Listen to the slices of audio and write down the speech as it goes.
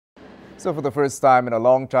So for the first time in a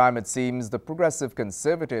long time, it seems the Progressive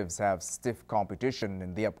Conservatives have stiff competition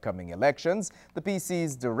in the upcoming elections. The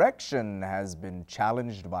PC's direction has been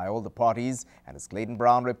challenged by all the parties, and as Clayton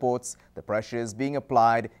Brown reports, the pressure is being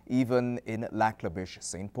applied even in Laclabish,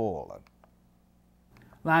 St. Paul.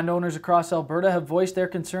 Landowners across Alberta have voiced their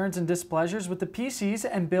concerns and displeasures with the PCs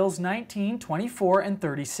and Bills 19, 24, and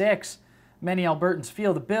 36. Many Albertans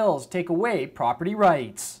feel the bills take away property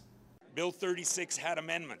rights. Bill 36 had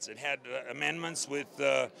amendments. It had amendments with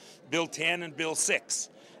Bill 10 and Bill 6,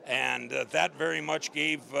 and that very much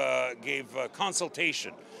gave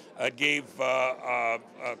consultation. It gave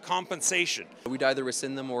compensation. We'd either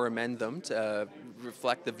rescind them or amend them to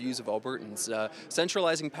reflect the views of Albertans.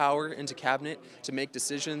 Centralizing power into cabinet to make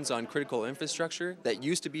decisions on critical infrastructure that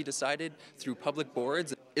used to be decided through public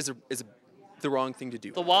boards is the wrong thing to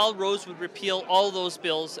do. The Wild Rose would repeal all those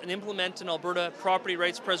bills and implement an Alberta Property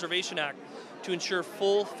Rights Preservation Act to ensure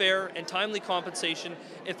full, fair, and timely compensation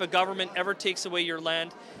if a government ever takes away your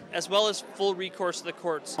land, as well as full recourse to the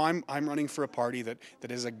courts. I'm running for a party that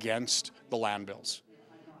is against the land bills.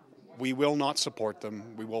 We will not support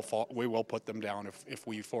them. We will put them down if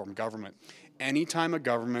we form government. Anytime a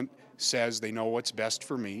government says they know what's best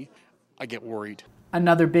for me, I get worried.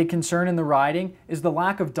 Another big concern in the riding is the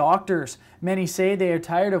lack of doctors. Many say they are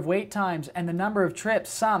tired of wait times and the number of trips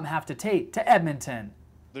some have to take to Edmonton.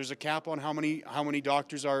 There's a cap on how many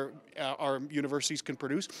doctors our universities can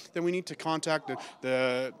produce. Then we need to contact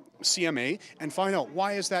the CMA and find out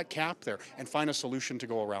why is that cap there and find a solution to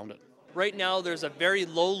go around it. Right now, there's a very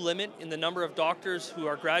low limit in the number of doctors who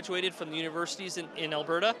are graduated from the universities in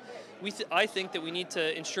Alberta. I think that we need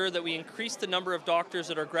to ensure that we increase the number of doctors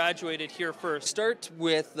that are graduated here first. Start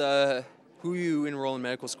with who you enroll in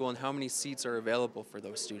medical school and how many seats are available for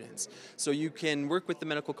those students. So you can work with the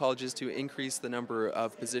medical colleges to increase the number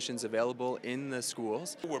of positions available in the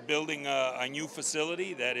schools. We're building a new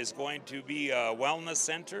facility that is going to be a wellness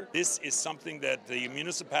center. This is something that the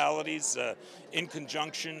municipalities, in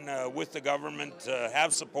conjunction with the government,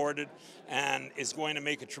 have supported and is going to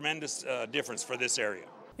make a tremendous difference for this area.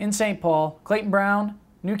 In St. Paul, Clayton Brown,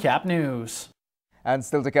 Newcap News. And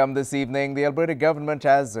still to come this evening, the Alberta government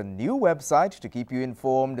has a new website to keep you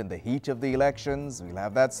informed in the heat of the elections. We'll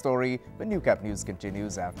have that story when Newcap News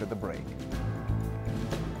continues after the break.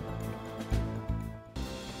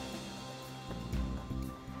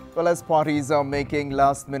 Well, as parties are making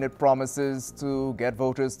last-minute promises to get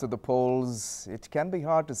voters to the polls, it can be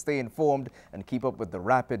hard to stay informed and keep up with the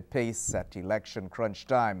rapid pace at election crunch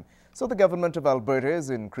time. So the government of Alberta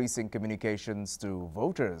is increasing communications to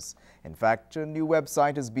voters. In fact, a new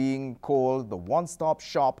website is being called the one-stop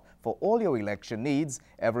shop for all your election needs,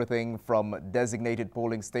 everything from designated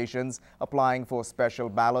polling stations, applying for special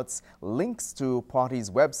ballots, links to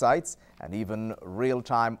parties' websites, and even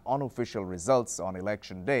real-time unofficial results on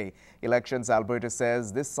election day. Elections Alberta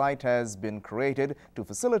says this site has been created to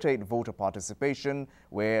facilitate voter participation,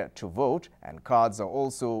 where to vote, and cards are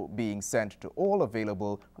also being sent to all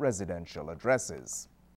available residential addresses.